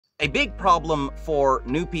A big problem for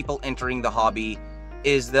new people entering the hobby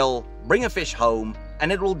is they'll bring a fish home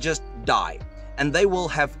and it will just die. And they will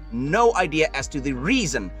have no idea as to the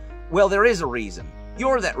reason. Well, there is a reason.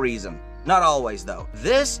 You're that reason. Not always, though.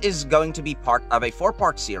 This is going to be part of a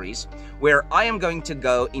 4-part series where I am going to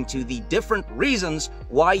go into the different reasons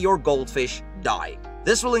why your goldfish die.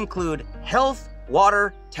 This will include health,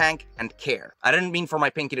 water, tank, and care. I didn't mean for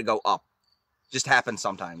my pinky to go up. Just happens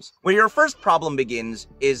sometimes. Where your first problem begins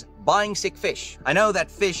is buying sick fish. I know that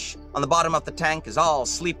fish on the bottom of the tank is all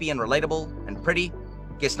sleepy and relatable and pretty.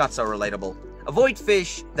 Guess not so relatable. Avoid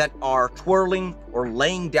fish that are twirling or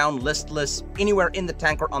laying down listless anywhere in the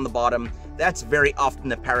tank or on the bottom. That's very often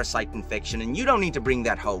a parasite infection and you don't need to bring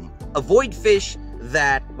that home. Avoid fish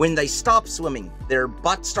that when they stop swimming, their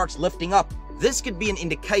butt starts lifting up. This could be an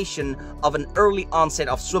indication of an early onset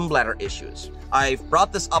of swim bladder issues. I've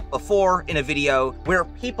brought this up before in a video where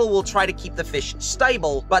people will try to keep the fish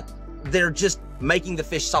stable, but they're just making the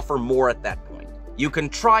fish suffer more at that point. You can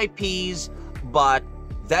try peas, but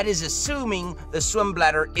that is assuming the swim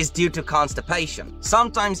bladder is due to constipation.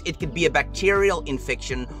 Sometimes it could be a bacterial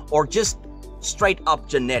infection or just straight up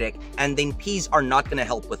genetic, and then peas are not going to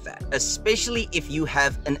help with that. Especially if you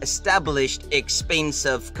have an established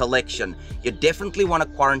expensive collection. You definitely want to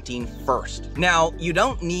quarantine first. Now, you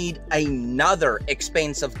don't need another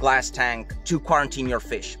expensive glass tank to quarantine your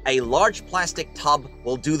fish. A large plastic tub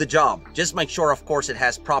will do the job. Just make sure, of course, it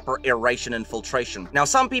has proper aeration and filtration. Now,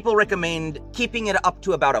 some people recommend keeping it up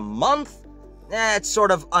to about a month. It's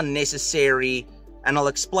sort of unnecessary, and I'll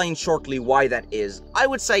explain shortly why that is. I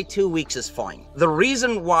would say 2 weeks is fine. The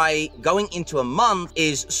reason why going into a month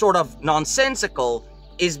is sort of nonsensical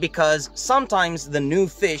is because sometimes the new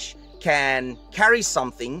fish can carry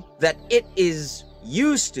something that it is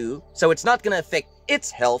used to, so it's not going to affect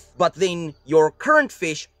its health, but then your current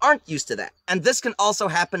fish aren't used to that. And this can also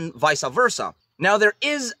happen vice versa. Now, there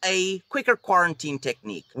is a quicker quarantine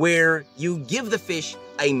technique where you give the fish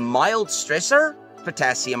a mild stressor,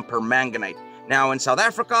 potassium permanganate. Now, in South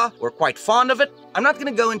Africa, we're quite fond of it. I'm not going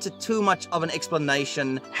to go into too much of an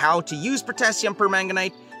explanation how to use potassium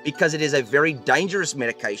permanganate because it is a very dangerous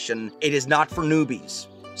medication. It is not for newbies.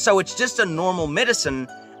 So it's just a normal medicine,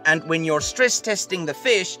 and when you're stress testing the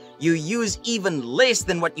fish, you use even less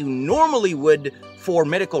than what you normally would for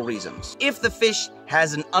medical reasons. If the fish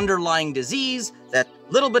has an underlying disease, that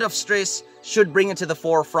little bit of stress should bring it to the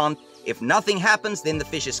forefront. If nothing happens, then the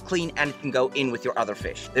fish is clean and it can go in with your other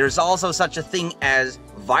fish. There's also such a thing as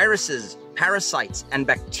viruses, parasites, and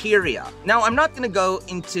bacteria. Now, I'm not going to go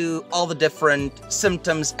into all the different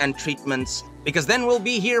symptoms and treatments because then we'll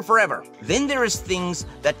be here forever. Then there is things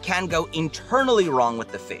that can go internally wrong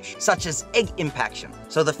with the fish, such as egg impaction.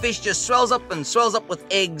 So the fish just swells up and swells up with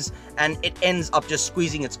eggs and it ends up just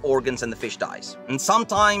squeezing its organs and the fish dies. And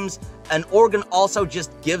sometimes an organ also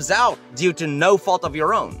just gives out due to no fault of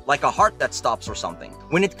your own, like a heart that stops or something.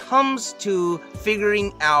 When it comes to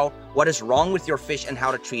figuring out what is wrong with your fish and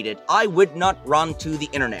how to treat it, I would not run to the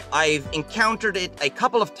internet. I've encountered it a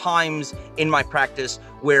couple of times in my practice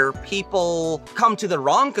where people come to the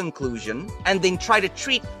wrong conclusion and then try to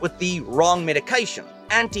treat with the wrong medication.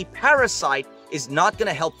 Anti-parasite is not going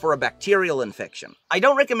to help for a bacterial infection. I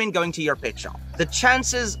don't recommend going to your pet shop. The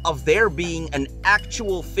chances of there being an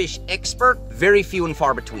actual fish expert, very few and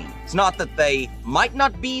far between. It's not that they might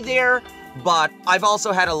not be there, but I've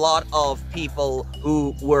also had a lot of people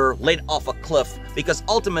who were let off a cliff because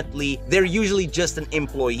ultimately they're usually just an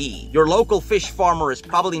employee. Your local fish farmer is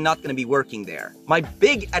probably not going to be working there. My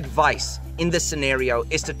big advice in this scenario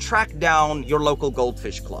is to track down your local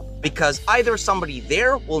goldfish club because either somebody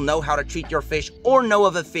there will know how to treat your fish or know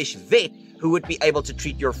of a fish vet who would be able to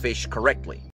treat your fish correctly.